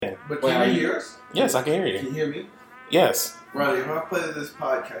But can you hear us? Yes, I can hear you. Can you hear me? Yes. Ronnie, if I play this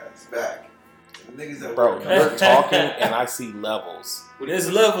podcast back, the niggas that Bro, work you're talking and I see levels. There's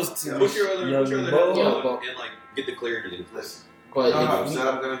levels to Put your other headphone boy. and like get the clarity. Listen, But you know how upset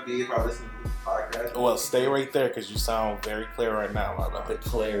I'm gonna be if I listen to this podcast. Well, stay right there because you sound very clear right now, my brother. the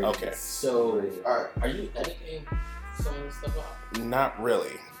clarity. Okay. So, All are you editing some of the stuff out? Not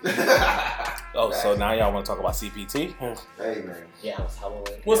really. right. Oh, so now y'all want to talk about CPT? Hey man. Yeah, it was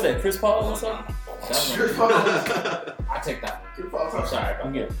Halloween. What's that, Chris Paul or something? Chris Paul. I take that one. Chris Paul. I'm sorry about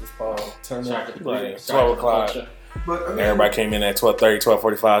I'm that. getting Chris Paul. Turn Sorry up. to Like sorry 12 to o'clock. culture. But I mean, Everybody came in at 12:30,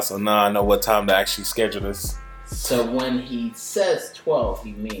 12:45, so now I know what time to actually schedule this. So when he says 12,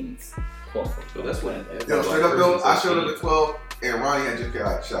 he means 12. So that's when. yo, straight up though, I showed up at 12, and Ronnie had just got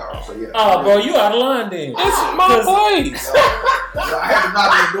out of the shower. So yeah. Oh, bro, you out of line then. It's my place. Yo, I had to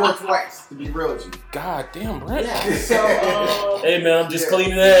knock on the door twice to be real with you. God damn, Brett. Yeah. So Hey, man, I'm just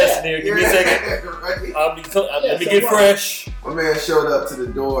cleaning the ass in there. Give me a second. Right? Let me so get what? fresh. My man showed up to the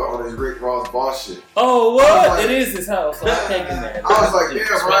door on his Rick Ross boss shit. Oh, I was what? like- It is his house. So I'm taking that. I was like, Yeah,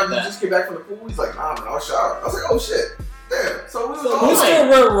 damn, respect Ron, you that. just came back from the pool? He's like, nah, man, I was showering. I was like, oh shit. Damn. So we was So all Who who's late. still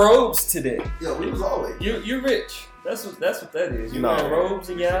wear robes today? Yo, we was all late. You're rich. That's what that is. You No. wear robes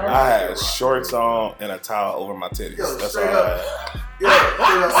in your house? I had shorts on and a towel over my titties. Yo, That's all straight I up. had. Yeah,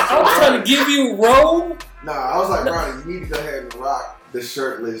 I was trying to give you a robe. Nah, I was like, Ronnie, you need to go ahead and rock the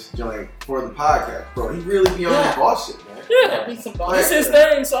shirtless joint for the podcast, bro. He really be on Yeah. his boss shit, man. Yeah. that be some That's his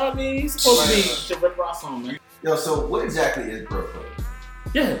thing, so I mean, he's supposed to be. Put your Rick Ross on, man. Yo, so what exactly is bro code?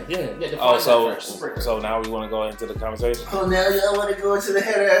 Yeah. Yeah, define Oh, that so first. so now we want to go into the conversation. Oh, now y'all want to go into the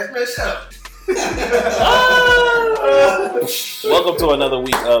head ass mess Welcome to another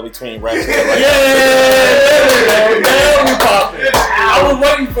week Between Ratchet and Yeah, Right. there we go. Now we popping. I was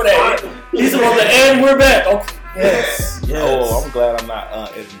waiting for that. He's on the end. We're back. Okay. Yes. Yes. Oh, I'm glad I'm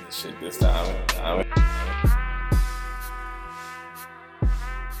not editing this shit this time.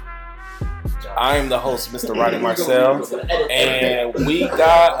 I am the host, Mr. Roddy Marcel, and we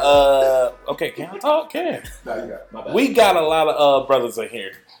got okay, can I talk? Can Nah, you got My bad. we got a lot of brothers in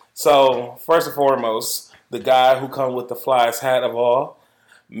here. So first and foremost, the guy who come with the flyest hat of all,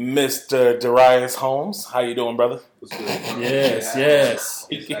 Mr. Darius Holmes. How you doing, brother? Yes. Yes.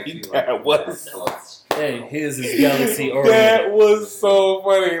 That was Hey, here's his galaxy origin. that was so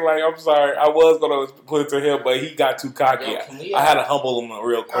funny. Like, I'm sorry, I was gonna put it to him, but he got too cocky. Yo, can we, I had to humble him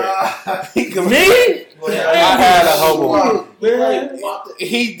real quick. Me? I had to humble him. Like,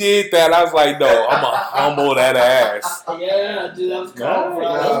 He did that. I was like, no, I'm gonna humble that ass. yeah, dude, that was cool,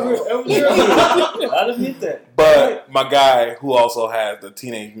 I'll admit that. But my guy, who also has the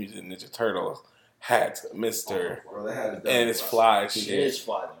Teenage Mutant Ninja Turtle hat, Mr. Bro, they had it done. and his fly It shit, is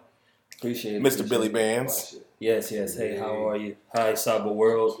fly, though. Appreciate it. Mr. Billy Bands. Yes. Hey, how are you? Hi, Cyber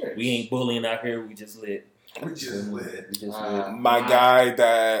World. We ain't bullying out here. We just lit. We just lit. We just My guy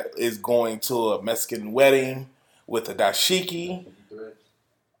that is going to a Mexican wedding with a dashiki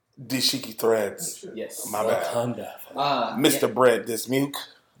threads. Yes. My bad. Wakanda. Mr. Brett Dismuke.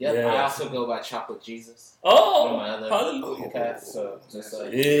 Yep, I Yes. also go by Chocolate Jesus. Oh, One of my other hallelujah. podcasts, so just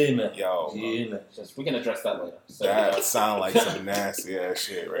Yeah, man. Yo, Yeah, man. just we can address that later. So, that sound like some nasty ass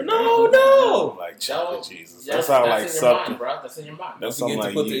shit right No, there. no. Like chocolate Jesus. yes, That sound like that's in your mind, something. bro. That's in your mind. That's Don't something forget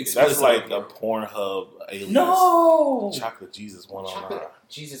like to put the you, explicit that's like on a there. Pornhub alias. No. Chocolate Jesus 109. Chocolate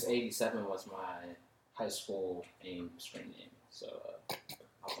Jesus 87 was my high school AIM screen name. So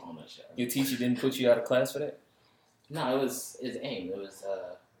I'll own that shit. Your teacher didn't put you out of class for that? No, it was AIM. It was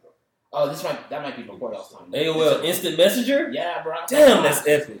that might be before y'all time. AOL Instant Messenger? Yeah, bro. Damn, that's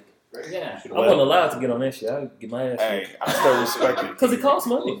epic. Yeah. I wasn't allowed to get on that shit. I would get my ass Hey, I still respect it. because it costs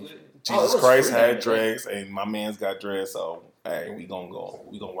money. Oh, it Jesus was Christ free had back then. dreads, and my man's got dreads, so hey, we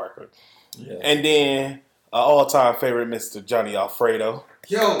gonna work it. Yeah. And then all-time favorite, Mr. Johnny Alfredo.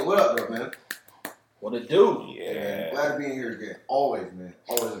 Yo, what up, though, man? What it do? Yeah, Glad to be in here again. Always, man.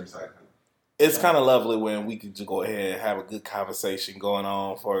 Always excited. it's kind of lovely when we can just go ahead and have a good conversation going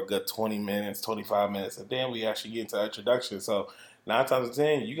on for a good 20 minutes, 25 minutes, and then we actually get into introduction. So 9 times out of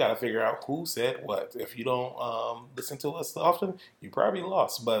 10, you got to figure out who said what. If you don't listen to us often, you probably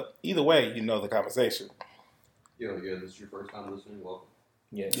lost. But either way, you know the conversation. Yo, this is your first time listening. Welcome.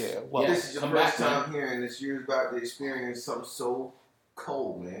 Yes. Yeah, well, Yeah. This is your Come first back, man. time hearing this. You're about to experience something so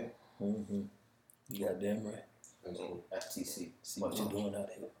cold, man. Mm-hmm. You goddamn right. That's cool. FTC. See what you're doing out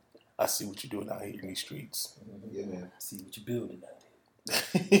here. I see what you're doing out here in these streets. Mm-hmm. Yeah, man. See what you're building out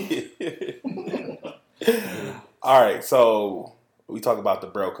here. All right, so we talk about the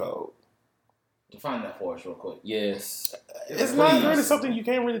bro code. Define that for us real quick. Yes. it's not really something you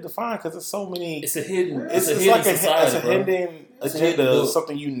can't really define because there's so many. It's a hidden. It's a like hidden a society, bro. hidden It's a agenda hidden of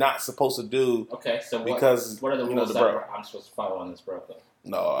something you're not supposed to do. Okay, so Because, what are the you know, rules the that bro. I'm supposed to follow on this, bro?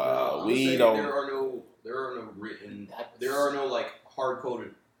 No, I would we say don't. There are no written. There are no like hard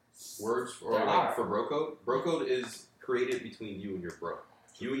coded words for There are. for bro code. Bro code is created between you and your bro.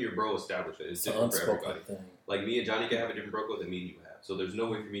 You and your bro establish it. It's It's an different for unspoken everybody. thing. Like me and Johnny can have a different bro code than me and you have. So there's no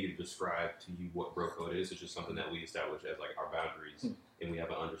way for me to describe to you what bro code is. It's just something that we establish as like our boundaries, and we have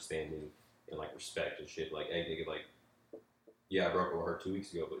an understanding and like respect and shit. Like, hey, nigga, like, yeah, I broke up with her 2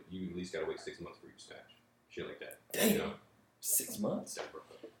 weeks ago, but you at least gotta wait 6 months for you to smash. Shit like that. Damn. You know? 6 months. That's bro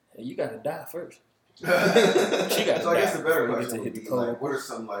code. Hey, you gotta die first. So I guess the better Before you get question to would hit be the code. like, what are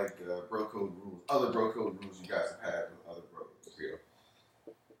some like bro code rules, other bro code rules you guys have had with other bros?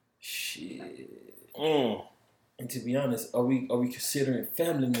 Shit. Mm. And to be honest, are we considering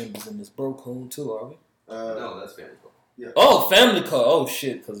family members in this bro code too? Are we? No, that's family code. Oh, family code. Oh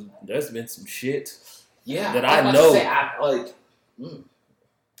shit, because there's been some shit. Yeah, That was I about know. To say, I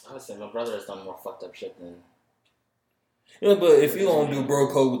would say my brother has done more fucked up shit than. Yeah, but if you don't do bro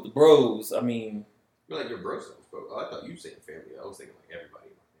code with the bros, I mean, You're like your bro stuff, bro. I thought you said family. I was thinking like everybody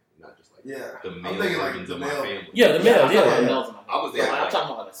in my family, not just like Yeah, the I'm male thinking like versions the of my male. family. yeah, the male, I'm talking yeah, about yeah. males in my I was family. there, I'm like-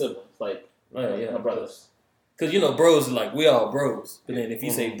 talking about my siblings, like Yeah. my brothers. Because, you know, bros are like, we all bros. But then if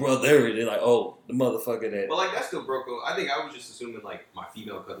you say brother, they're like, oh, the motherfucker that. But like that's still bro code. I think I was just assuming like my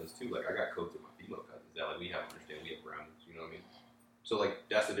female cousins too. Like I got codes with my female cousins that like we have understand, we have groundings. You know what I mean? So like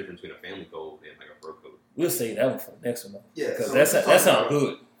that's the difference between a family code and like a bro code. We'll say that one for the next one, though. Yeah, Because so that we're talking sounds about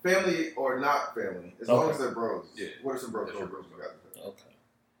good. Family or not family, as long Okay. as they're bros. Yeah. What are some bro That's code your rules you guys? Okay.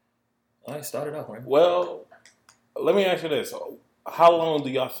 All right, start it off, right? Well, let me ask you this: how long do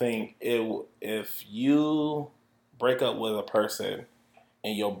y'all think if you break up with a person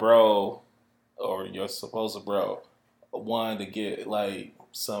and your bro or your supposed bro wanted to get like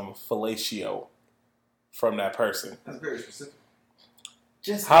some fellatio from that person? That's very specific.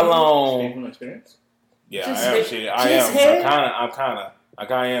 Just How Speaking long? from experience. Yeah, Just I am. hit- Shit, just I am. hit-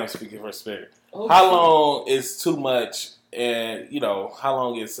 I am speaking for spirit. Oh, How shit. long is too much, and how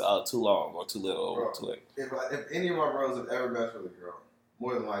long is too long or too little or too late? If any of my bros have ever messed with a girl,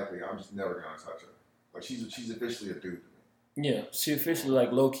 more than likely I'm just never gonna touch her. Like she's officially a dude to me. Yeah, she officially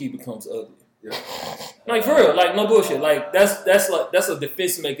like low key becomes ugly. Yeah. Like for real, like no bullshit. Like that's a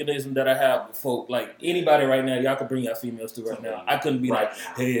defense mechanism that I have with folk. Like anybody right now, y'all can bring your females to right now. I couldn't be like,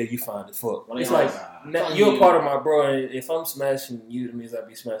 hey, you fine as fuck. Well, It's yeah, like nah. you're a part of my bro. And if I'm smashing you, that means I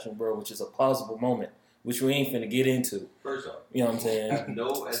be smashing bro, which is a plausible moment, which we ain't finna get into. First off, You know what I'm saying?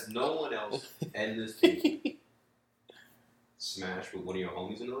 has no one else in this team smashed with one of your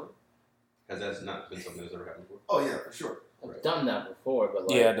homies in the room? Has that not been something that's ever happened before? Oh yeah, for sure. I've done that before, but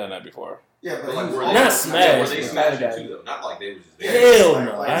like, Yeah, I've done that before. Yeah, but But like, he was were always- Not they, smashed, Were they but smashing bad too though? Not like they was just there. Hell Like,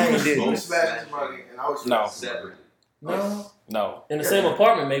 no, like, I he ain't was did both it. smashing somebody, and I was No. Separately. No, No, in the same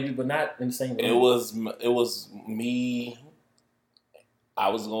apartment maybe, but not in the same room. it was me. I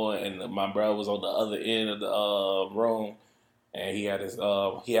was going, and my brother was on the other end of the room, and he had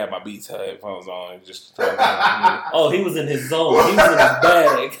my Beats headphones on, and just Oh, he was in his zone. He was in his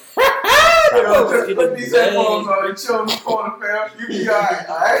bag. Yo, He put was these in his headphones bag. on and chill in the corner, fam. You be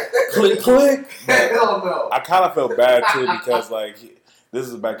alright? Click, click. Hell no. I kind of felt bad too because like this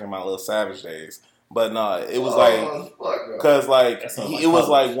is back in my little Savage days, but no, it was like fuck no. because like That sounds like it was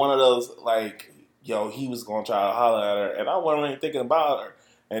college. like one of those like he was gonna try to holler at her, and I wasn't even thinking about her,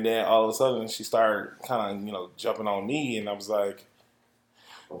 and then all of a sudden she started kind of jumping on me, and I was like,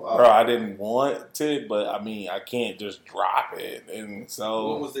 Wow. bro, I didn't want it, but I mean I can't just drop it, and What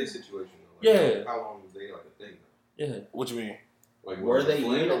so was their situation though? Yeah. How long was they like a thing? Yeah. what you mean? Like, Were was it they a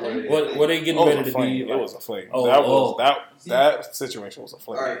fling or in were the they a What thing? were they getting It was ready a to fling. be? It was a fling. Oh, that oh. was that situation was a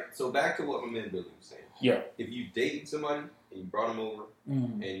fling. All right, so back to what my man Billy was saying. Yeah. If you dated somebody and you brought them over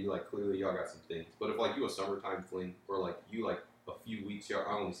Mm. and you like clearly y'all got some things, but if like you a summertime fling or like you like a few weeks y'all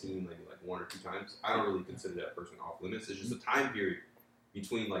I only seen maybe like one or two times, I don't really consider that person off limits. It's just a time period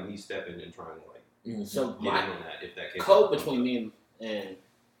between like me stepping and trying to like Mm. so get in my on that if that case. code between me and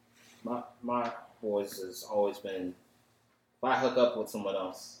my boys has always been: if I hook up with someone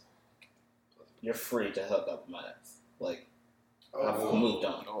else, you're free to hook up with my ex. Like I've moved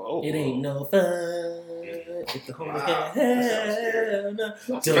on. Oh, It ain't no fun if the homies can't have no.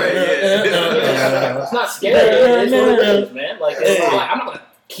 It's Dun-dun-dun-dun-dun. not scary. It's what it is, man. Like it's not like, I'm not gonna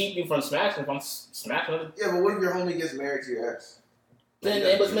keep you from smashing if I'm smashing with it. Yeah, but what if your homie gets married to your ex? Then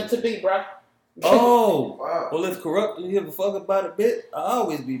it was meant to be, bro. Oh, Wow. well, if corrupt didn't give a fuck about a bit, I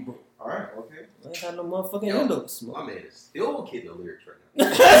always be broke. All right. Okay. I ain't got no motherfucking Yo, endo to smoke. My man is still getting the lyrics right now.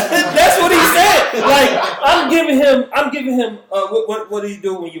 That's what he said. Like I'm giving him. What do you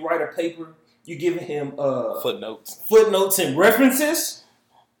do when you write a paper? You giving him footnotes and references.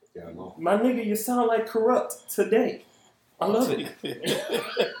 Yeah, I know. My nigga, you sound like Corrupt today. I love it.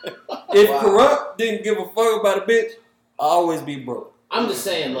 If Corrupt didn't give a fuck about a bitch, I'll always be broke. I'm just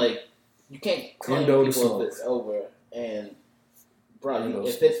saying, like, you can't claim Endo to people smoke. if it's over. And, bro, Endo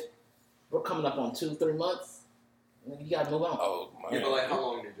if smoke. it's we're coming up on 2-3 months, you gotta move on. Oh Yeah, man. but like, how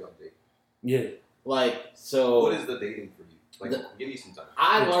long did y'all date? Yeah. Like, so What is the dating for you? Like, give me some time.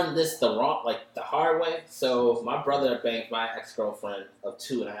 I learned this the hard way. So my brother banged my ex-girlfriend of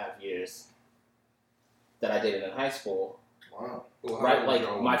 2.5 years that I dated in high school. Wow. Well, how Right, long like was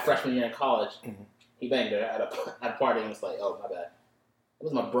y'all my with? freshman year in college, Mhm. he banged her at a party and was like, "Oh, my bad." It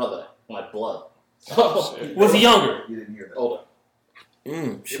was my brother, my blood. So Shit. Was he younger? You didn't hear that. older.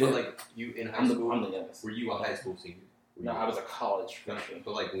 Yeah, Shit. but like, you in high I'm school, the youngest. were you a high school senior? Were No, you- I was a college freshman.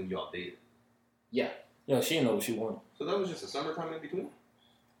 But like, when y'all dated. Yeah, Yeah, she didn't know what she wanted. So that was just a summertime in between?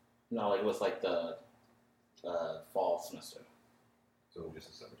 no, like it was like the fall semester. So just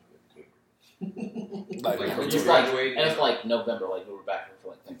a summertime in between. Like, Like, Yeah, when it's you just like, graduate, and it's like November, like we were back here for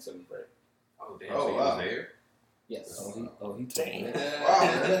like Thanksgiving break. Oh, damn, Oh, so you wow. was there? Yes, He Damn. Wow,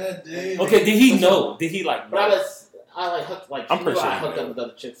 man. Damn. Okay, did he know? Did he like? but I hooked like I'm he pretty knew sure I he hooked knew. up with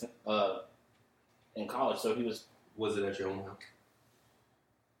other chicks in college, so he was Was it at your own house?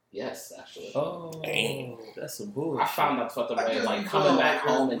 yes, actually. Oh, Damn. that's some bullshit. I found out fucked up I way, just like be coming feeling back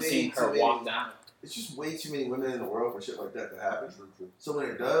like home there's and seeing way her too walk many- down. It's just way too many women in the world for shit like that to happen. So when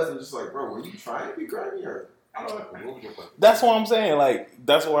it does, I'm just like, bro, were you trying to be grimy or? I don't know. What was your question? That's what I'm saying. Like,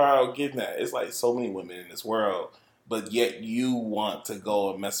 that's where I'm getting at. It's like so many women in this world, but yet you want to go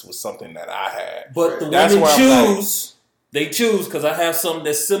and mess with something that I had. But the That's women where I'm choose. They choose because I have something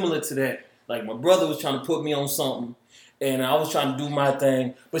that's similar to that. Like my brother was trying to put me on something, and I was trying to do my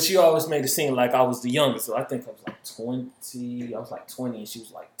thing. But she always made it seem like I was the youngest. So I think I was like 20. I was like 20, and she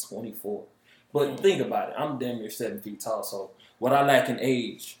was like 24. But think about it. I'm damn near 7 feet tall. So what I lack in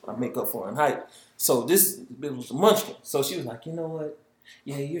age, I make up for in height. So this it was a munchkin. So she was like, you know what?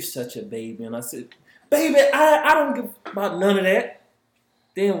 Yeah, you're such a baby. And I said, baby, I don't give about none of that.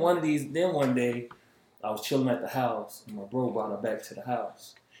 Then one day, I was chilling at the house, and my bro brought her back to the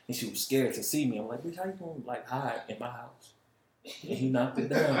house, and she was scared to see me. I'm like, bitch, how you gonna like hide in my house? And he knocked it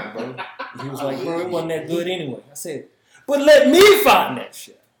down, bro. And he was like, bro, it wasn't that good anyway. I said, but let me find that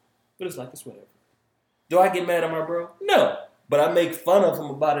shit. But it's like, it's whatever. Do I get mad at my bro? No. But I make fun of him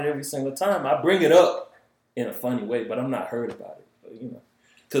about it every single time. I bring it up in a funny way, but I'm not hurt about it. But, you know,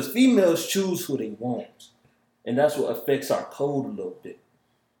 because females choose who they want, and that's what affects our code a little bit.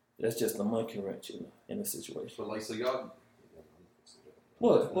 That's just the monkey wrench in the situation. But like, so y'all.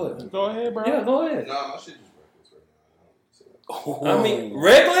 What? Go ahead, bro. Yeah, go ahead. Nah, my shit just reckless right now. I mean,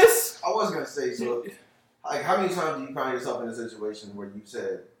 reckless? I was gonna say, so like, how many times do you find yourself in a situation where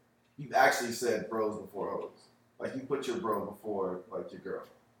you actually said bros before hoes? Like you put your bro before like your girl.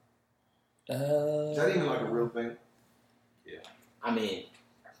 Is that even like a real thing? I mean,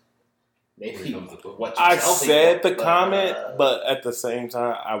 When it maybe comes to football. what you I tell said people, the comment, uh, but at the same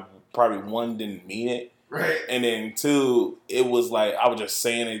time, I probably one didn't mean it, Right. and then two, it was like I was just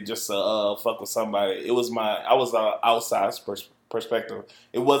saying it just to fuck with somebody. It was I was outside perspective.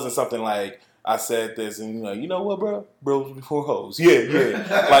 It wasn't something like I said this and you know what, bro, bros before hoes.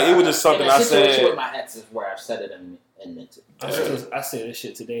 Yeah. Like it was just something in a I situation said. with my exes where I've said it and meant it. I said this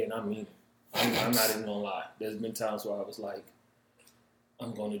shit today, and I mean it. I'm not even gonna lie. There's been times where I was like,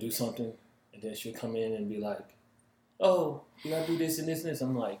 I'm going to do something, and then she'll come in and be like, oh, you gotta do this and this and this.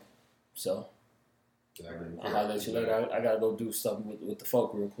 I'm like, so? I'll let you later. I gotta go do something with the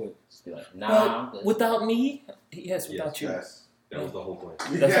folk real quick. Just be like, nah. I'm good. Without me? Yes, without you. Yes. That was the whole point.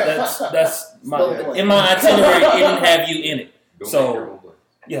 That's my Still in my itinerary. It didn't have you in it. Go So- make your own play.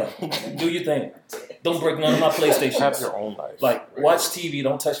 Yeah, do your thing. Don't break none of my Have PlayStations. your own life. Like watch TV.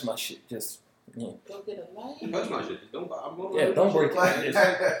 Don't touch my shit. Just Go get a life. Touch my shit. Just don't. I'm going yeah, don't break it.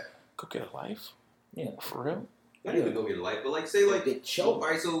 Go get a life. Yeah. For real. Not even go get a life, but like say like Get so, choked.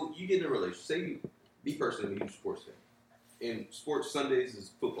 alright, so you get in a relationship. Say you, me personally, you a sports fan, and sports Sundays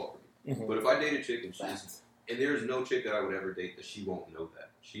is football for me. Mhm. But if I date a chick and and there's no chick that I would ever date that she won't know that.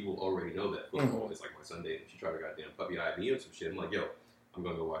 She will already know that football is like my Sunday. And she tried to goddamn puppy eye me or some shit. I'm like, yo, I'm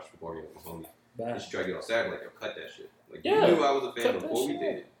gonna go watch the football game with my homie. Bye. And she tried to get all sad, like, yo, cut that shit. Like Yeah, you knew I was a fan cut that before we shit.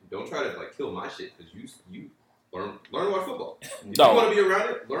 dated. Don't try to like kill my shit because you learn to watch football. If No. you want to be around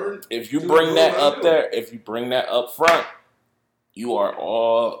it, learn. If you Do bring it that all up around there, if you bring that up front, you are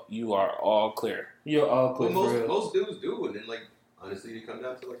all clear. You're all Well, clear. for real. most dudes do, and then like Honestly, it comes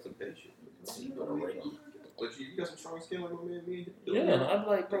down to like some patience. So you better rate them. But you got some strong skin like my man. Me. Yeah, I'm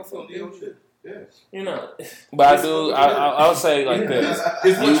like, bro, Don't do your shit. Yeah. you know. But I do. I'll say like this.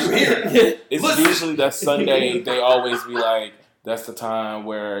 It's what you hear. It's usually that Sunday. They always be like, that's the time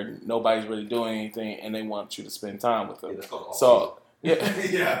where nobody's really doing anything, and they want you to spend time with them. Yeah, that's called So yeah,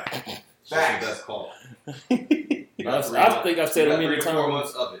 Yeah. That's the best call. I think I've said it many 3 or 4 times.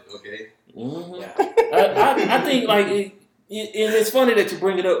 months of it, okay? Mm-hmm. Yeah. I think like and it's funny that you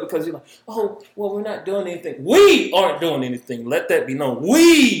bring it up because you're like, oh, well, we're not doing anything. We aren't doing anything. Let that be known.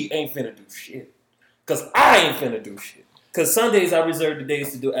 We ain't finna do shit. Because I ain't finna do shit. Because Sundays I reserve the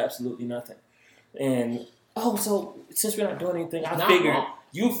days to do absolutely nothing. And, so since we're not doing anything, I figured,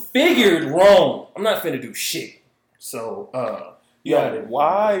 you figured wrong. I'm not finna do shit. So,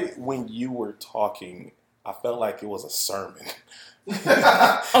 why when you were talking, I felt like it was a sermon. because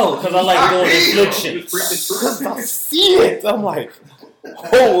I like doing infliction. Because I see it. I'm like,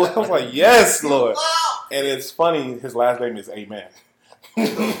 I was like, yes, Lord. And it's funny, his last name is Amen.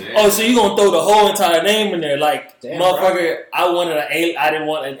 Oh, so you gonna throw the whole entire name in there, like, Damn, motherfucker? I didn't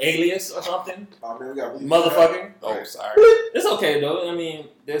want an alias or something, Oh, man, we got motherfucker. Oh, sorry. It's okay though. I mean,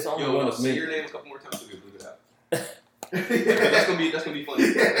 there's only one of Say me. your name a couple more times so we can bleep it out. That's gonna be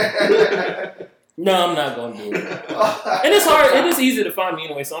funny. No, I'm not gonna do it. And it's hard. It is easy to find me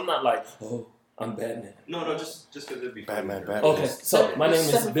anyway, so I'm not like, oh, I'm Batman. No, just because it'd be Batman, funny. Batman. Okay, so my name is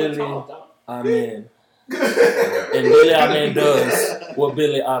 7 foot Billy tall, dog. Amen, and Billy Amen does what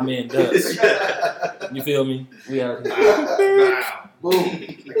Billy Amen does. You feel me? We out here. Wow. Boom.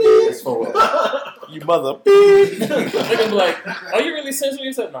 It's for You mother. They're gonna be like, are you really censoring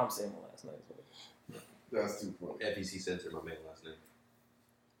yourself? No, I'm saying my last name. That's too funny. FEC censored my man last name.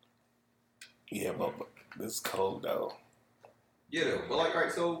 Yeah, but this is cold though. Yeah, though. But like,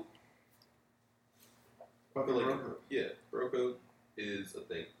 alright, so I feel like, Bro code. yeah, bro code is a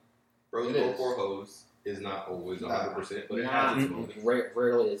thing. Bros It go is. for hoes is not always 100%, but it Nah, has its moments.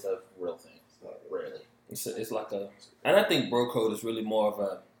 rarely is a real thing. Rarely. It's like a, and I think bro code is really more of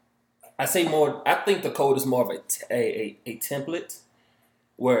a. I think the code is more of a template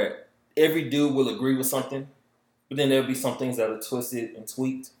where every dude will agree with something, but then there'll be some things that are twisted and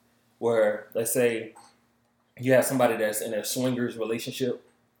tweaked. Where let's say you have somebody that's in a swingers relationship,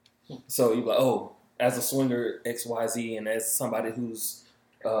 so you're like, oh, as a swinger XYZ, and as somebody who's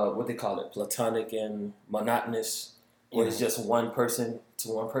what they call it, platonic and monotonous, where it's just one person to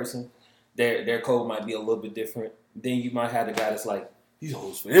one person, their code might be a little bit different. Then you might have the guy that's like, these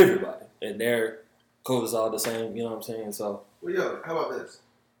hoes for everybody, and their code is all the same. You know what I'm saying? So, Well, yo, how about this?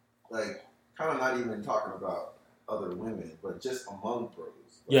 Like, kind of not even talking about other women, but just among bros.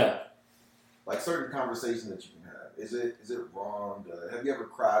 Like, yeah. Like certain conversations that you can have. Is it wrong? Have you ever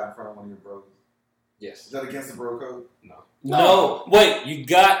cried in front of one of your bros? Yes. Is that against the bro code? No, wait. We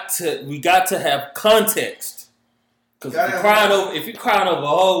got to have context. Because if you're crying over a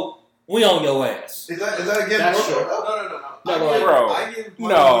hoe, we on your ass. Is that against That's bro true. code? No. Bro. I give my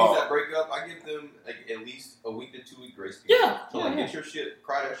No. homies that break up, I give them like at least a week to 2 week grace period. Yeah. So like, get your shit,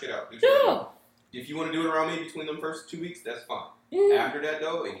 cry that shit out. Do what you Yeah. gotta do. If you want to do it around me between them first 2 weeks, that's fine. Yeah. After that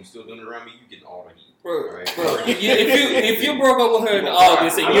though, and you still doing it around me, you getting all the heat. Bro, Alright? if you broke up with her in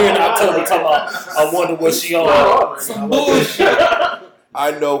August and you're in October talking about, I wonder what she on. Some bullshit.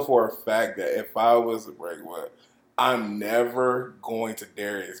 I know for a fact that if I was to break up, I'm never going to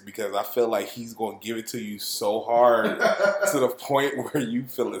Darius because I feel like he's going to give it to you so hard to the point where you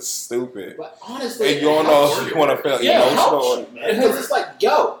feel it's stupid. But honestly, And you don't know if you want to feel yeah, it emotional. helps you, man. Because it's like,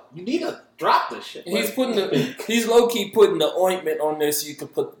 yo, you need to drop this shit. He's low key putting the ointment on there so you can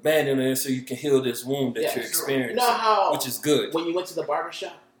put the band in there so you can heal this wound that Yeah, you're sure. experiencing, You know how which is good. when you went to the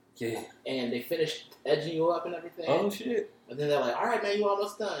barbershop Yeah. and they finished edging you up and everything, Oh shit. and then they're like, all right, man, you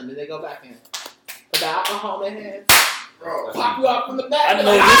almost done. Then they go back and put the alcohol in their hands, Bro, pop you out from the back. I and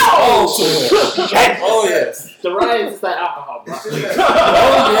know like, this "Ow!" Oh yes. The Ryan's is that alcohol, bro. It's just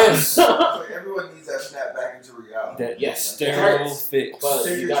Oh yes. like everyone needs that snap back into reality. That Yes, sterile it hurts, fix. but-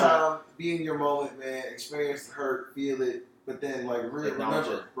 Take you your gotta- time, be in your moment, man. Experience the hurt, feel it, but then like Acknowledge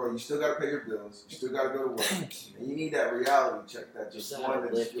remember, bro, you still gotta pay your bills. You still gotta go to work, and you need that reality check. That just You gotta one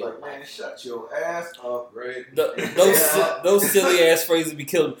that live just be your like, man, life. shut your ass up, Right? Those silly ass phrases be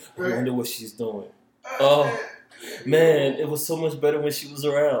killing. I wonder what she's doing. Oh. Man, it was so much better when she was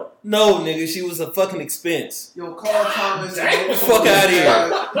around. No, nigga, she was a fucking expense. Yo, Carl Thomas, Damn, and fuck outta here.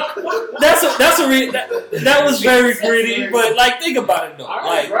 That was very gritty, but like think about it though. All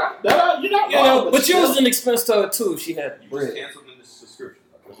right, Like bro. No, you're not you wrong, know, but you still. was an expense to her too. She had You just bread. canceled in the subscription.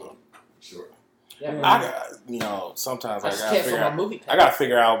 That's all. Sure. Yeah, I got, sometimes I I just gotta canceled figure my out. movie. I gotta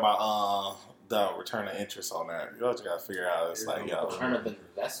figure out my the return of interest on that. You also got to figure out. It's like, yo, return of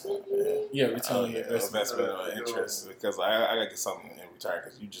investment. Yeah, return of investment of interest because I gotta get something in return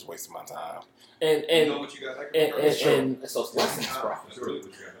because you just wasted my time. And you know what you got? and It's those lessons, bro. That's really what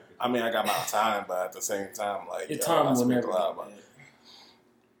you got. I mean, I got my time, but at the same time, like, your yo, time I will spent never. a lot of money.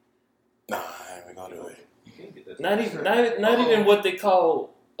 Nah, I ain't even gonna do it. You can't get that. Not even what they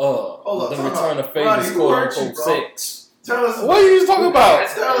call Hold the up, return of Ronnie, favors, who quote hurt you, unquote, bro? sex. Tell us. What are you talking about?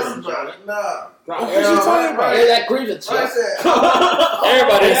 Tell us about it. Nah. What are you talking about? Yeah, that grievance. Like I Shit. said,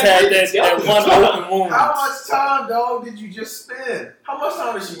 Everybody's had that one open wound. how much time, dog, did you just spend? How much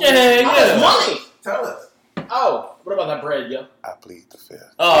time did she? Yeah. Money. Tell us. Oh, what about that bread, yo? I plead the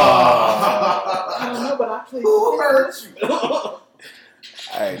fifth. I don't know, but I plead. Who hurt you?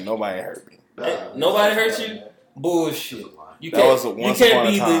 Hey, nobody hurt me. Nobody hurt you? Bullshit. You That was a once upon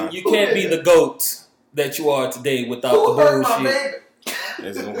a time. You can't be the goat that you are today without Who the hurt my bullshit. baby?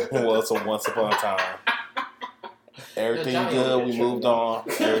 It's a once upon a time. Everything Johnny good. over We there moved on.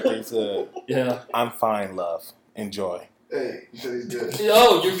 Everything's good. Yeah. I'm fine, love. Enjoy. Hey, he said he's good.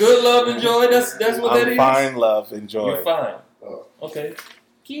 Oh, you're good, love, enjoy. That's what that I'm is. fine, love. Enjoy. You're fine. Oh. Okay.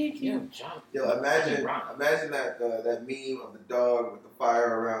 Yeah, John. Yo, imagine that that meme of the dog with the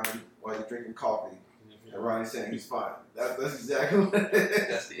fire around him while he's drinking coffee, and Ronnie saying he's fine. That's exactly what it is.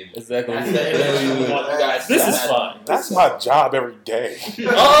 That's the image. Exactly. That's the image we want you guys to This is have. fine. That's my job every day.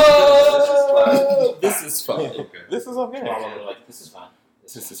 Oh, this is fine. Okay. This is okay. Like, this is fine.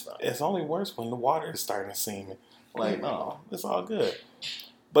 This is fine. It's only worse when the water is starting to seem like, no, it's all good.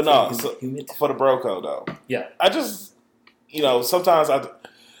 But no, so, for the bro code though. Yeah. I just, sometimes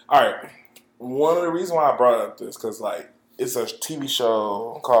all right. One of the reasons why I brought up this, because like, it's a TV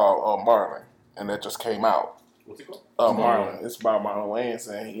show called Marlon, and that just came out. What's it called? Marlon. It's about Marlon Wayans,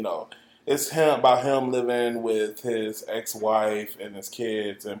 and it's about him living with his ex-wife and his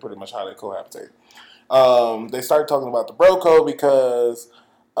kids, and pretty much how they cohabitate. They started talking about the bro code because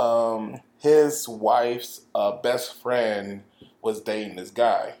his wife's best friend was dating this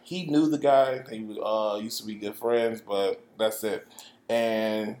guy. He knew the guy. They used to be good friends, but that's it.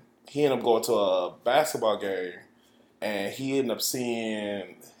 And he ended up going to a basketball game, and he ended up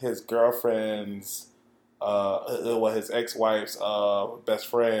seeing his girlfriend's, his ex-wife's best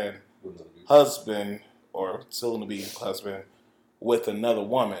friend, husband, or soon-to-be husband, with another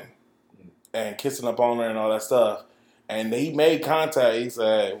woman, and kissing up on her and all that stuff. And he made contact. He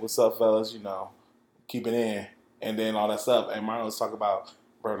said, "What's up, fellas? Keep it in." And then all that stuff. And Marlon was talking about,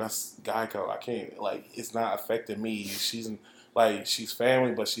 bro, that's Geico. I can't, it's not affecting me. She's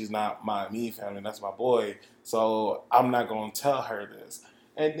family, but she's not my immediate family. That's my boy. So I'm not going to tell her this.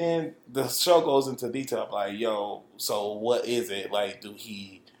 And then the show goes into detail, like, yo, so what is it? Like, do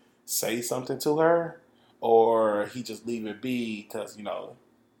he say something to her? Or he just leave it be because,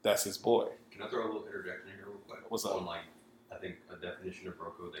 that's his boy? Can I throw a little interjection here real quick? What's up? On, I think a definition of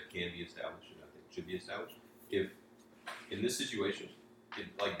bro code that can be established and I think should be established. If, in this situation,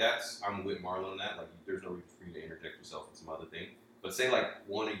 I'm with Marlon on that, there's no reason for you to interject yourself in some other thing. But say,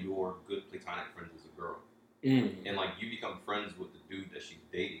 one of your good platonic friends is a girl. Mm-hmm. And, you become friends with the dude that she's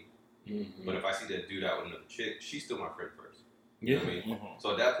dating. Mm-hmm. But if I see that dude out with another chick, she's still my friend first. Yeah. You know what I mean? Mm-hmm.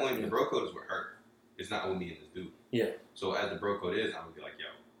 So at that point, the bro code is with her. It's not with me and this dude. Yeah. So as the bro code is, I'm going to be like, yo.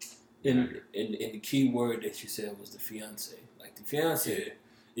 And the key word that you said was the fiance. Like, the fiance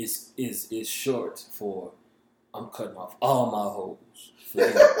is short for I'm cutting off all my hoes.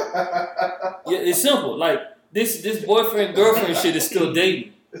 Yeah, it's simple. Like, this boyfriend girlfriend shit is still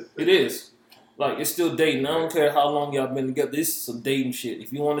dating. It is. Like, it's still dating. I don't care how long y'all been together. This is some dating shit.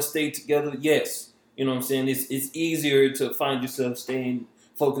 If you want to stay together, yes. You know what I'm saying? It's easier to find yourself staying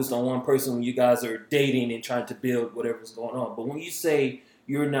focused on one person when you guys are dating and trying to build whatever's going on. But when you say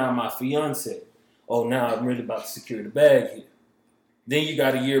you're now my fiance, oh, now I'm really about to secure the bag here. Then you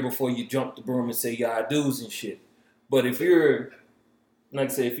got a year before you jump the broom and say your I do's and shit. But if you're, like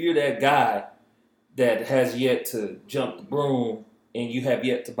I said, if you're that guy that has yet to jump the broom and you have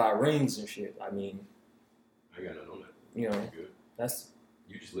yet to buy rings and shit, I mean, I got nothing on that. Good. That's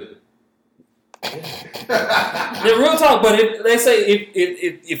you just live it. Yeah, real talk. But let's say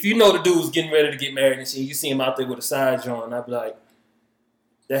if you know the dude's getting ready to get married and shit, you see him out there with a side joint, I'd be like,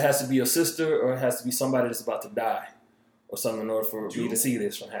 that has to be your sister or it has to be somebody that's about to die or something in order for me to see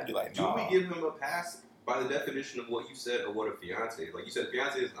this from happening. Like, do we give him a pass by the definition of what you said or what a fiance is? Like you said,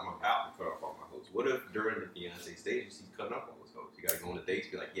 fiance is I'm about to cut off all my hoes. What if during the fiance stage he's cutting off all his hoes? You got to go on a date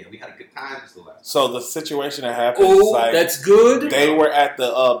to be like, yeah, we had a good time just the last. So the situation that happened is Oh, that's good. They were at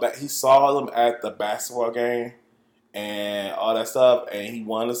the he saw them at the basketball game, and all that stuff, and he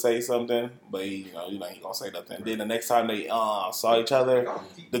wanted to say something, but he ain't gonna say nothing. Then the next time they saw each other,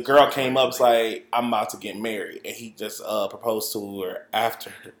 the girl came up, like, I'm about to get married, and he just proposed to her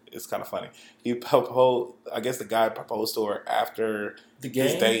after. It's kind of funny. He proposed. I guess the guy proposed to her after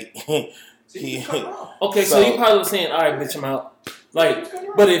his date. Okay, so he probably was saying, "All right, bitch, I'm out." Like,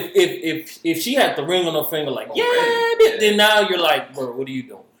 but if she had the ring on her finger, like, then now you're like, bro, what are you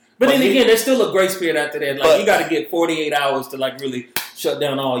doing? But then again, there's still a grace period after that. Like, you got to get 48 hours to like really shut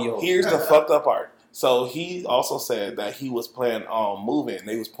down all your. Here's the fucked up part. So he also said that he was planning on moving.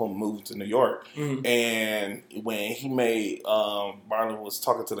 They was moving to New York, and when he made Marlon was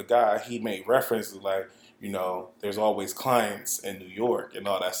talking to the guy, he made references like, there's always clients in New York and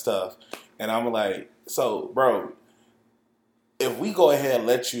all that stuff. And I'm like, so, bro, if we go ahead and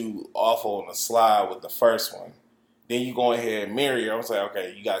let you off on the slide with the first one, then you go ahead and marry her. I was like,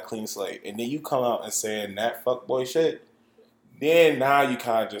 okay, you got a clean slate. And then you come out and saying that fuckboy shit, then now you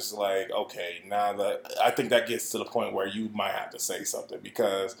kind of just like, okay, I think that gets to the point where you might have to say something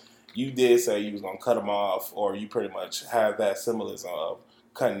because you did say you was going to cut them off, or you pretty much have that symbolism of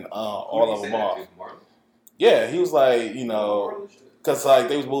cutting all of them off. Yeah, he was like, because like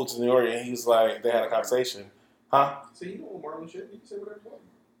they was moved to New York, and he was like, they had a conversation. Huh? So you know what Marlon shit? You can say whatever you want.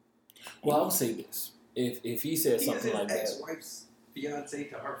 Well, I would say this. If he said something like that. He is his ex-wife's fiance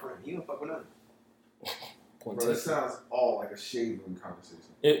to her friend. He don't fuck with nothing. Bro, it sounds all like a shade room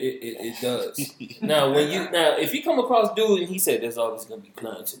conversation. It does. Now if you come across dude and he said there's always gonna be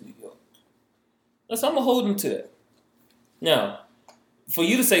clients in New York, I'm gonna hold him to that. Now, for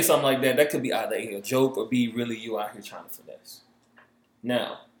you to say something like that, that could be either a joke or be really you out here trying to finesse.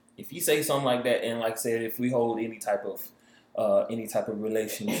 Now, if you say something like that, and like I said, if we hold any type of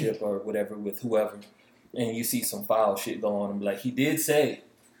relationship or whatever with whoever, and you see some foul shit going on, like he did say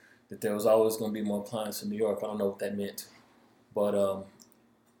that there was always going to be more clients in New York. I don't know what that meant, but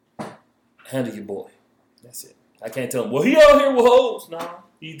handle your boy. That's it. I can't tell him, well, he out here with hoes. No,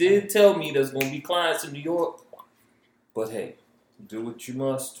 he did tell me there's going to be clients in New York, but hey, do what you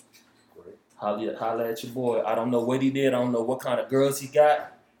must. Holla at your boy. I don't know what he did. I don't know what kind of girls he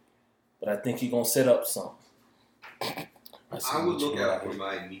got, but I think he's going to set up something. I would look out for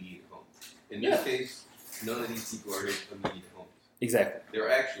my immediate home. In this case, none of these people are his immediate homes. Exactly.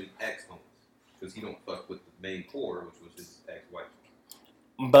 They're actually ex-homes. Because he don't fuck with the main core, which was his ex-wife.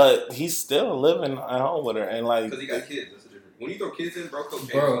 But he's still living at home with her. And like, because he got kids. That's the difference. When you throw kids in,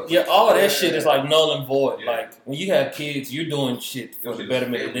 bro, yeah, all that shit is like null and void. Yeah. Like, when you have kids, you're doing shit for the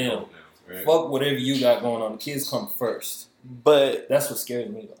betterment of them. Now, right? Fuck whatever you got going on. The kids come first. But that's what scares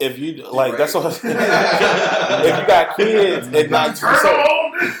me. Though. If you like, that's what. If you got kids and not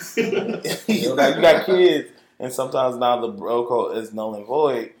you got kids, and sometimes now the bro code is null and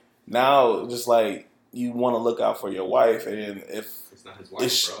void. Now, just like you want to look out for your wife, and if it's not his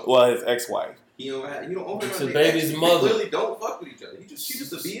wife, bro. His ex-wife. You don't own her. It's the baby's mother. They really don't fuck with each other. She's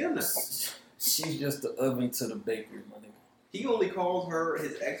just a BM now. She's just the oven to the bakery, money. He only calls her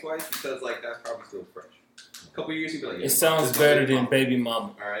his ex-wife because like that's probably still fresh. A couple years, he'd be like, it sounds better than baby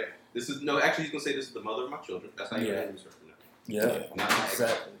mama. All right. Actually, he's going to say this is the mother of my children. That's how you introduce her from now. Yeah. Not my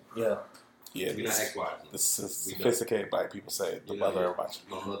exactly. Yeah. We're not ex-wives. The sophisticated black people say the mother of my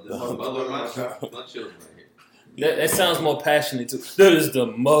children. The mother of my children right here. That sounds more passionate too. That is the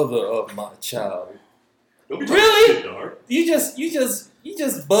mother of my child. Really? You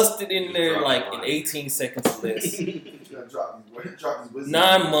just busted in there like in 18 seconds or less.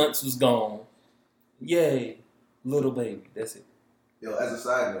 9 months was gone. Yay, little baby. That's it. Yo, as a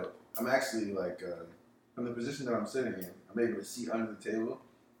side note, I'm actually like, from the position that I'm sitting in, I'm able to see under the table.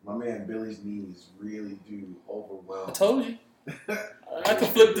 My man Billy's knees really do overwhelm. I told you. I could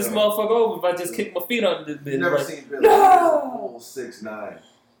flip this motherfucker over if I just kick my feet under this bitch. You never seen Billy? No! He's a full 6'9".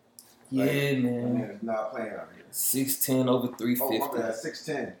 Yeah, man. My man is not playing out here. 6'10" over 350. Oh, my bad.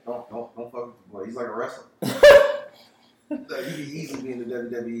 6'10". Don't fuck with the boy. He's like a wrestler. He could easily be in the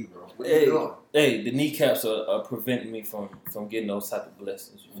WWE, bro. What are you doing? Hey, the kneecaps are preventing me from getting those type of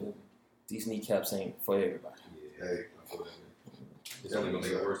blessings. You feel me? These kneecaps ain't for everybody. Yeah, hey, I feel that, man. It's only gonna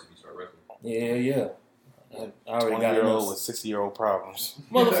make it worse if you start wrestling. Yeah. I already got 20-year-old with 60-year-old problems.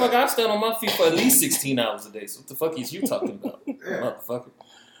 Motherfucker, I stand on my feet for at least 16 hours a day. So what the fuck is you talking about, motherfucker?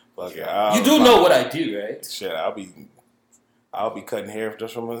 Fuck yeah, you do know what I do, right? Shit, I'll be cutting hair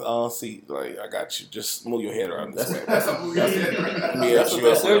just from his seat. Like, I got you. Just move your head around this way. That's what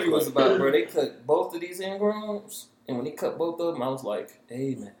that surgery was about, bro. They cut both of these ingrowns, and when they cut both of them, I was like,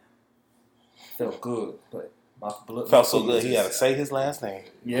 hey, man. Felt good, but my blood... Felt so good, he had to say his last name.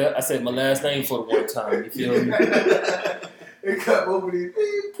 Yeah, I said my last name for the one time. You feel me? It cut both of these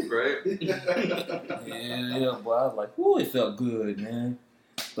beep. Right? Yeah, boy, I was like, ooh, it felt good, man.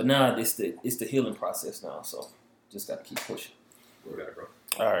 But now it's the healing process now, so just gotta keep pushing. We got it, bro.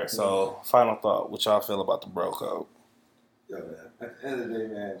 All right, so final thought. What y'all feel about the bro code? Yeah, man. At the end of the day,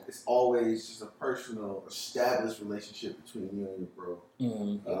 man, it's always just a personal, established relationship between you and your bro.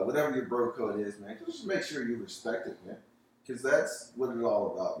 Mm-hmm. Whatever your bro code is, man, just make sure you respect it, man. Because that's what it's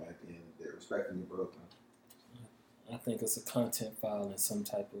all about, man, at the end of the day, respecting your bro, man. I think it's a content file in some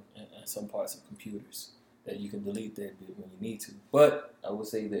some parts of computers that you can delete that bit when you need to. But I would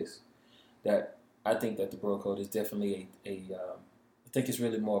say this, that I think that the bro code is definitely I think it's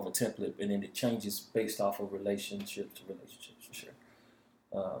really more of a template, and then it changes based off of relationship to relationships for sure.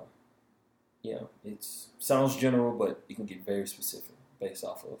 It sounds general, but it can get very specific based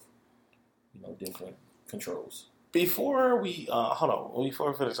off of different controls. Before we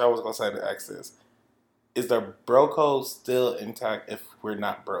before we finish, I was gonna say to ask this: is the bro code still intact if we're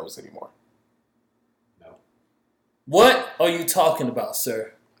not bros anymore? No. What are you talking about,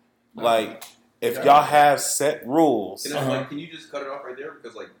 sir? Like, if y'all have set rules, Can you just cut it off right there?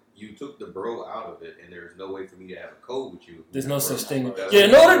 Because you took the bro out of it, and there's no way for me to have a code with you. There's no such thing. That's Yeah,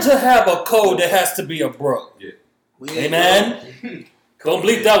 in order to have a code, there has to be a bro. Yeah. Hey, man. Don't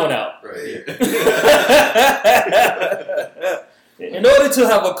bleep that one out. Right. Yeah. In order to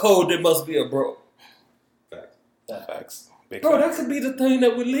have a code, there must be a bro. facts. Big Bro, that facts. could be the thing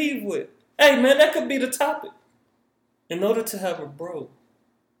that we leave with. Hey, man, that could be the topic. In order to have a bro,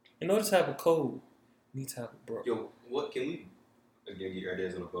 in order to have a code, you need to have a bro. Yo, what can we again get your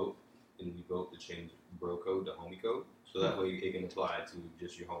ideas on a vote, and we vote to change bro code to homie code, so that way it can apply to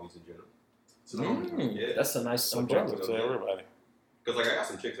just your homies in general. Yeah. That's a nice Subjective umbrella. to everybody. Because I got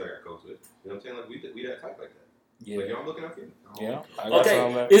some chicks that I got codes with. You know what I'm saying? We that type like that. Yeah. Like y'all looking out for you. Yeah. I got some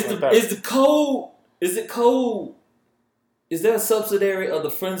Okay. that- Is like that. the code? Is it code? Is there a subsidiary of the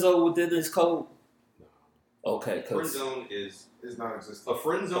friend zone within this code? No. Okay, Friend cause zone is non-existent. a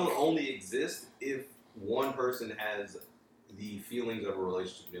friend zone only exists if one person has the feelings of a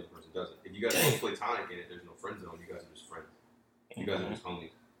relationship and the other person doesn't. If you guys are both platonic in it, there's no friend zone. You guys are just friends. You guys are just homies.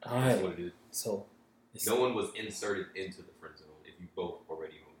 all That's right. what it is. So it's, No one was inserted into the friend zone if you both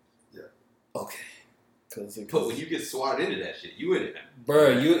already homies. okay, cause But when you get swatted into that shit, you in it now. bro,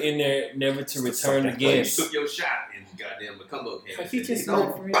 you in there never to return something again. You took your shot and goddamn Macumbo came. He just no,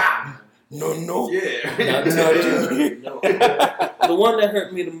 left me. bam! No. Yeah. No. The one that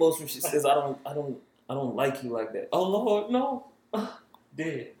hurt me the most when she says, "I don't like you like that." Oh Lord, no,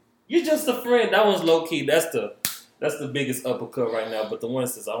 dead. You're just a friend. That one's low key. That's the biggest uppercut right now. But the one that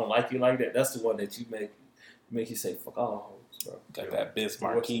says, "I don't like you like that," that's the one that you make you say, "Fuck all hoes, bro." Got that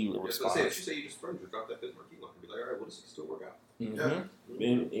Bismarck key That's what I response. said. If she say you just friends, just drop that Bismarck key line and be like, all right, well, this can still work out. Mm-hmm.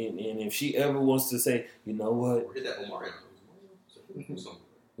 And if she ever wants to say, you know what? Or hit that Omarion. Which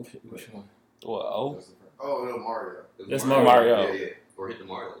one? What? Oh, Oh, no, Mario. That's Mario. Yeah. Or hit the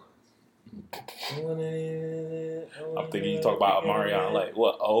Mario line. I'm thinking you talk about Marion. Like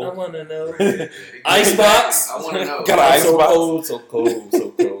what? I Oh, want to know. Yeah. Icebox. I want to know. Got an So icebox. cold, so cold,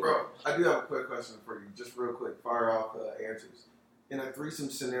 so cold. Bro, I do have a quick question for you. Just real quick. Fire off answers. In a threesome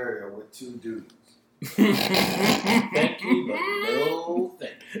scenario with two dudes. Thank you, but no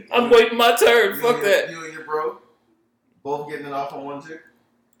thank you. I'm waiting my turn. You Fuck and that. You and your bro both getting it off on one chick?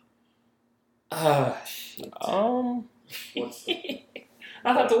 Ah, shit. What's the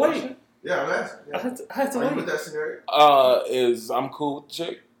I have to wait. Yeah, I'm asking. I Yeah. have to Are you wait. with that scenario? I'm cool with the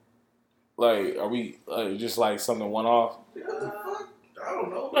chick. Like, are we just like something one off? Yeah, what the fuck? I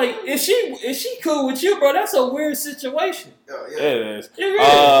don't know. Like, is she cool with you, bro? That's a weird situation. Yeah. It is. It really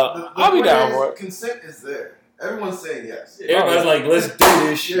is. I'll be point down is, for it. Consent is there. Everyone's saying yes. Everybody's like, let's do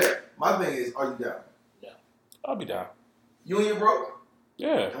this shit. Yeah. My thing is, are you down? I'll be down. You and your bro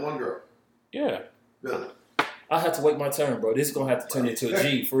Yeah, and one girl. yeah. Really? I have to wait my turn, bro. This is gonna have to turn into a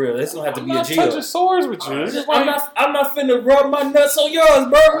G for real. This is gonna have to I'm be a not G. touching swords with you. It's just like, I'm not finna rub my nuts on yours,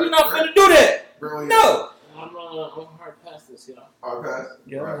 bro. We're not finna do that. Bro, No. I'm hard past this, y'all. Our pass?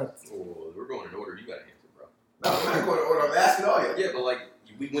 Yeah. Right. Oh, we're going in order. You got to answer, bro. No, I'm not going to order. I'm asking all y'all. Yeah, but like,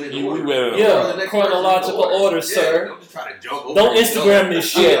 we went in We order. went in Yeah, Or the next chronological person in order, Yeah, sir. Don't just try to jump over. Don't it, Instagram you know? this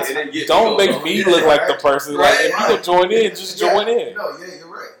shit. And then get don't me make going. me look like the person. Like, if you Right. gonna join in, just join in. No, yeah, you're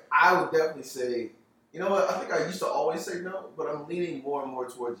right. I would definitely say, you know what? I think I used to always say no, but I'm leaning more and more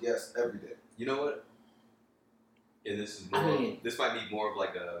towards yes every day. You know what? And this is more. This might be more of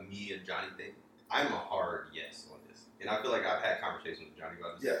like a me and Johnny thing. I'm a hard yes on this, and I feel like I've had conversations with Johnny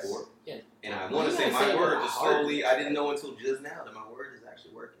about this Yes. before. Yeah. And I Well, want to you say gotta my say word it just hard. slowly. I didn't know until just now that my word is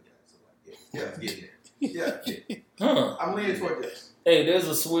actually working, guys. So like, yeah, it's getting there. Yeah, Huh. I'm leaning towards yes. Hey, there's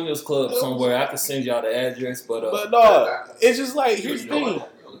a swingers club somewhere. I can send y'all the address, but no, it's just like here's the thing.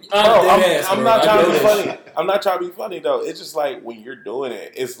 I'm not trying to be funny. I'm not trying to be funny though. It's just like when you're doing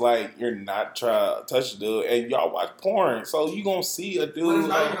it, it's like you're not trying to touch the dude, and y'all watch porn, so you gonna see a dude. But it's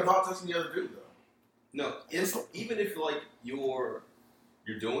not even about touching the other dude though. No, it's even if like you're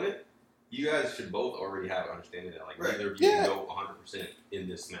doing it, you guys should both already have an understanding that like neither of you know 100% in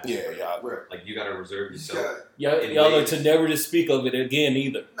this match. Yeah. Like you gotta reserve yourself. Y'all are to never to speak of it again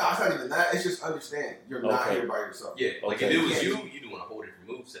either. No, it's not even that. It's just understand you're not here by yourself. Yeah, like if it was you doing a whole different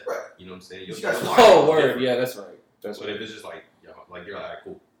moveset. Right. You know what I'm saying? Word. Yeah, that's right. But if it's just like you're like, all right,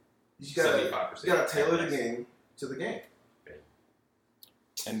 cool. You gotta tailor the game to the game.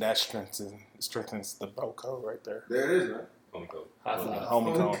 And that strengthens the bro code right there. There it is, man. Homie code.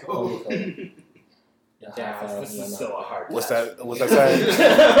 Homie code. Yeah, this is still a hard. What's that saying?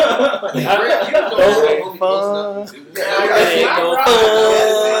 Ain't fun.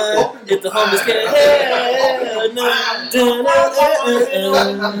 If the homies can't have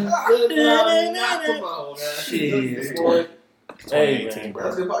Hey, man.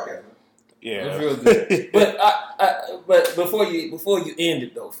 That's a good podcast, man. Yeah, it's real good. But before you end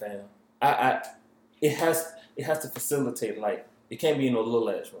it though, fam, it has to facilitate. Like it can't be in a little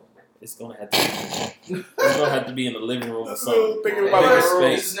ass room. It's gonna have to be in the living room or something. Thinking about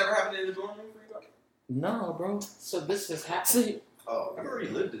This has never happened in the dorm room for you guys? No, bro. So this has happened. I've already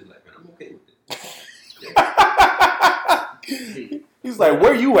lived this life, man. I'm okay with it. He's like,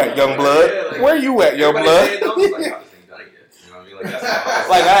 where you at, young blood? Where you at, young blood?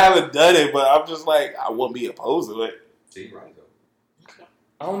 Like I haven't done it, but I'm just like I wouldn't be opposed to it. See, right though.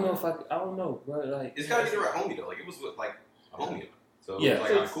 I don't know, bro. Like it's gotta be the right homie though. Like it was with like a homie. So yeah, it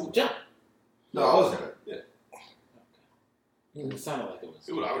was like cool. Jump. No, I wasn't good. Yeah. It sounded like it was.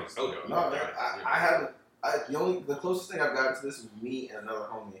 Dude, I would have told you. No, man, I haven't. The closest thing I've gotten to this was me and another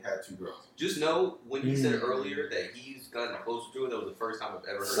homie had 2 girls. Just know when he said earlier that he's gotten closer to it, that was the first time I've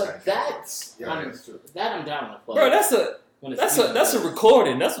ever heard. So that's true. That I'm down with. Bro, that's a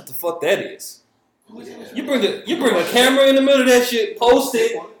recording. That's what the fuck that is. You bring a camera in the middle of that shit, post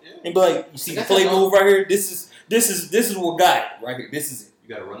it, and be like, you see the play move right here. This is what got it right here. This is it. You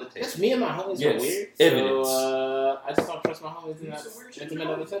gotta run the tape. That's me and my homies are weird. Evidence. So I just don't trust my homies in that intimate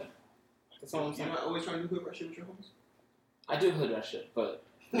of a setting. That's all I'm saying. You're not always trying to do hood rat shit with your homies? I do hood rat shit, but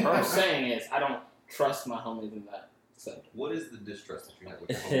what I'm saying is I don't trust my homies in that setting. What is the distrust that you have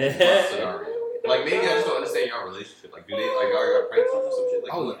with your homies in that scenario? Like maybe I just don't understand your relationship. Like do they like are you prank or some shit?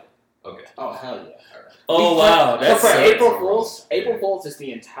 Like, oh yeah. Okay. Oh hell yeah. Alright. Oh wow. So for April Fools is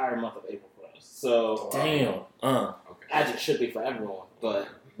the entire month of April for us. So damn. As it should be for everyone, but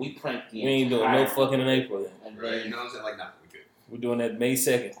we prank the. We ain't doing no fucking in April then. Right. You know what I'm saying? Like nah, we good. We're doing that May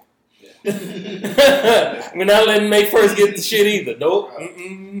 2nd. Yeah. We're not letting May 1st get the shit either. Nope.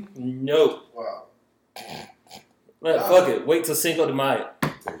 Nope. Wow. Fuck it. Wait till Cinco de Mayo.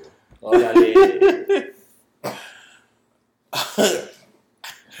 Oh, yeah.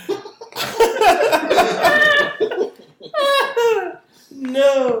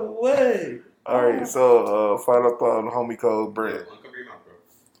 No way. All right, so final thought on homie code, Brent. Uncover your mouth, bro.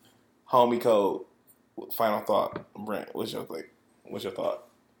 Homie code. Final thought, Brent. What's your thought?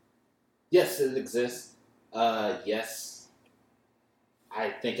 Yes, it exists. Yes, I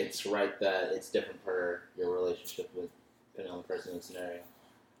think it's right that it's different per your relationship with depending on the person in the scenario,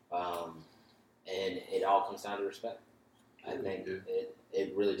 and it all comes down to respect. I think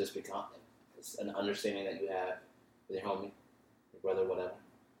it really just becomes it's an understanding that you have with your homie, your brother, whatever.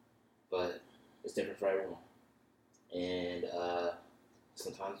 But it's different for everyone, and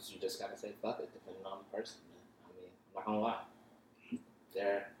sometimes you just gotta say fuck it, depending on the person. Man. I mean, I'm not gonna lie,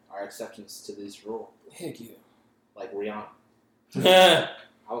 there are exceptions to this rule. Heck yeah. Like Rihanna. I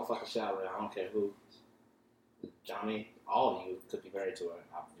would fuck a shit out of Rihanna. I don't care who. Johnny, all of you could be married to her.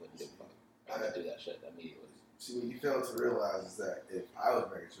 I wouldn't give a fuck. I would do that shit immediately. See, what you fail to realize is that if I was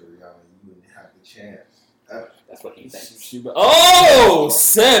married to Rihanna, you wouldn't have the chance. That's what he thinks. Oh,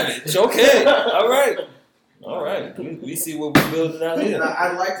 savage. Okay. All right. We see what we're building out here. And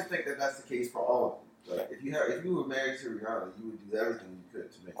I'd like to think that that's the case for all of them. But if you were married to Rihanna, you would do everything you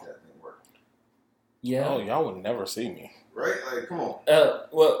could to make that thing work. Yeah. Oh, y'all would never see me. Right? Like, come on.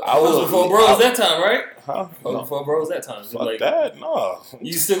 Well, I was before bros that time, right? Huh? No. Before bros that time. Fuck like, that, no.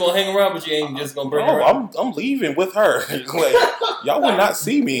 You still gonna hang around, but you ain't just gonna bring her around? I'm leaving with her. Like, y'all would not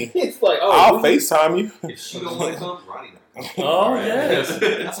see me. It's like, I'll FaceTime you. If she don't want to come, Ronnie. Oh, yes.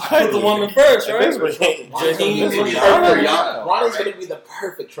 Put the woman first, right? Ronnie's gonna be the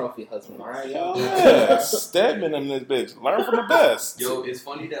perfect trophy husband, alright? Yeah, Stedman in this bitch. Learn from the best. Yo, it's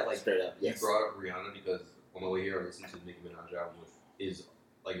funny that like straight up, you brought up Rihanna because on my way here I listened to Nicki Minaj album with is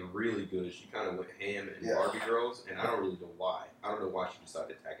like really good. She kind of went ham in Barbie Girls, and I don't really know why. I don't know why she decided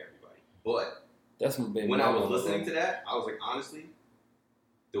to attack everybody. But that's my baby. When I was listening to that, I was like, honestly,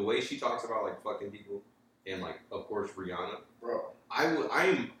 the way she talks about like fucking people, and like of course Rihanna, bro. I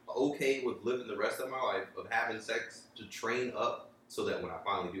am okay with living the rest of my life of having sex to train up so that when I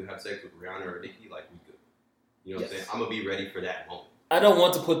finally do have sex with Rihanna or Nicki, like we good. You know what I'm saying? I'm gonna be ready for that moment. I don't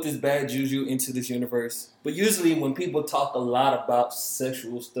want to put this bad juju into this universe, but usually when people talk a lot about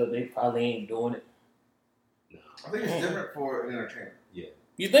sexual stuff, they probably ain't doing it. No. I think it's different for an entertainer. Yeah.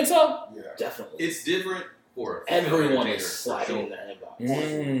 You think so? Yeah. Definitely. It's different for everyone is sliding in that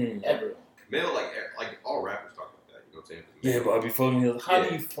inbox. Everyone. Male, like all rappers talk about that. You know what I'm saying? Yeah, but I'll be fucking you. How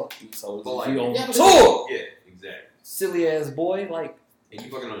do you fuck these hoes? Like, you on tour? Yeah, exactly. Silly ass boy, like. And you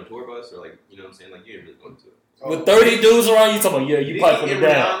fucking on a tour bus, or like, you know what I'm saying? Like, you ain't really going to it. With 30 dudes around you, talking about, yeah, you piping it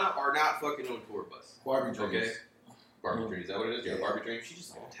down. Rihanna are not fucking on tour bus. Barbie Dreams. Okay? Barbie Dreams, is that what it is? Yeah, Barbie Dreams. She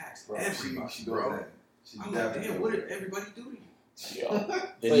just attacks everybody, she bro. I'm like, damn, what did everybody do to you?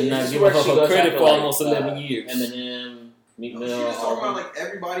 They did not give her credit for almost 11 years. Eminem, Meek Mill. She was talking about like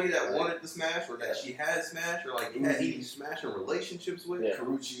everybody that wanted to smash, or that she had smashed, or like had even smashed in relationships with. Yeah.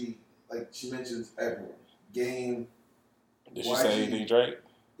 Karrueche, like she mentions everyone. Game. Did she say anything, Drake?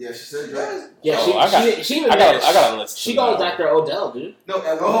 Yeah, she said Drake. Yeah, I gotta listen. She goes after Odell, dude. No,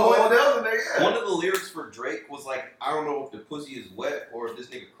 at one point, Odell's in there. Yeah. One of the lyrics for Drake was like, I don't know if the pussy is wet or if this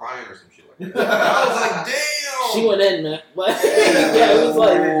nigga crying or some shit like that. I was like, damn. She went in, man. Yeah, it was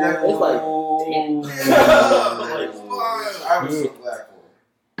like, damn. I was so glad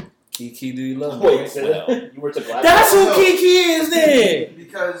for her. Kiki, do you love me? Wait, you were to glad. That's who Kiki is then.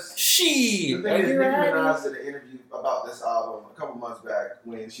 Because she. The thing is, Nicki Minaj did an interview about this album a couple months back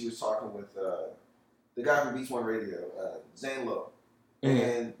when she was talking with the guy from Beats One Radio, Zane Lowe.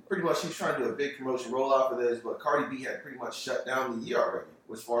 And pretty much she was trying to do a big promotion rollout for this, but Cardi B had pretty much shut down the year already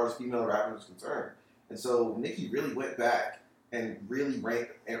as far as female rapping was concerned. And so Nicki really went back and really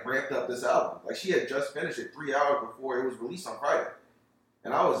ramped up this album. Like she had just finished it 3 hours before it was released on Friday.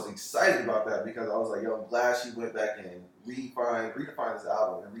 And I was excited about that because I was like, yo, I'm glad she went back and redefined this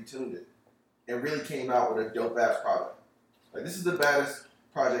album and retuned it. And really came out with a dope-ass product. Like, this is the baddest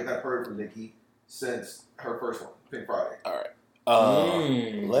project I've heard from Nicki since her first one, Pink Friday. All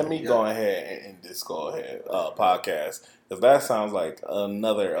right. Let me go ahead and end this podcast, because that sounds like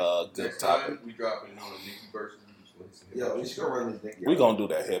another good next topic. Time we drop it on a Nicki versus. Yo, we should go run this Nicki. We're going to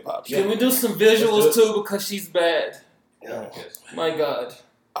do that hip-hop shit. Can we do some visuals, too, because she's bad? Yeah. My God.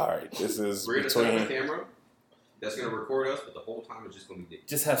 All right, this is we're gonna set up a camera that's gonna record us, but the whole time it's just gonna be Nicki.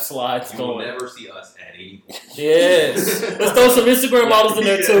 Just have slides going. going. You'll never see us at any point. Yes. Let's throw some Instagram models in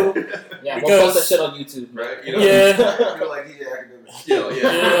there too. Yeah, we'll post that shit on YouTube, right? You know, yeah. Feel like he's academic. Yeah.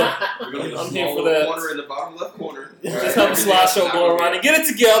 We're gonna I'm here for that. Corner in the bottom left corner. Just have a slideshow going around and get it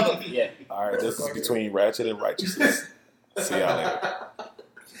together. Yeah. All right, this is Between Ratchet and Righteousness. See y'all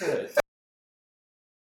later.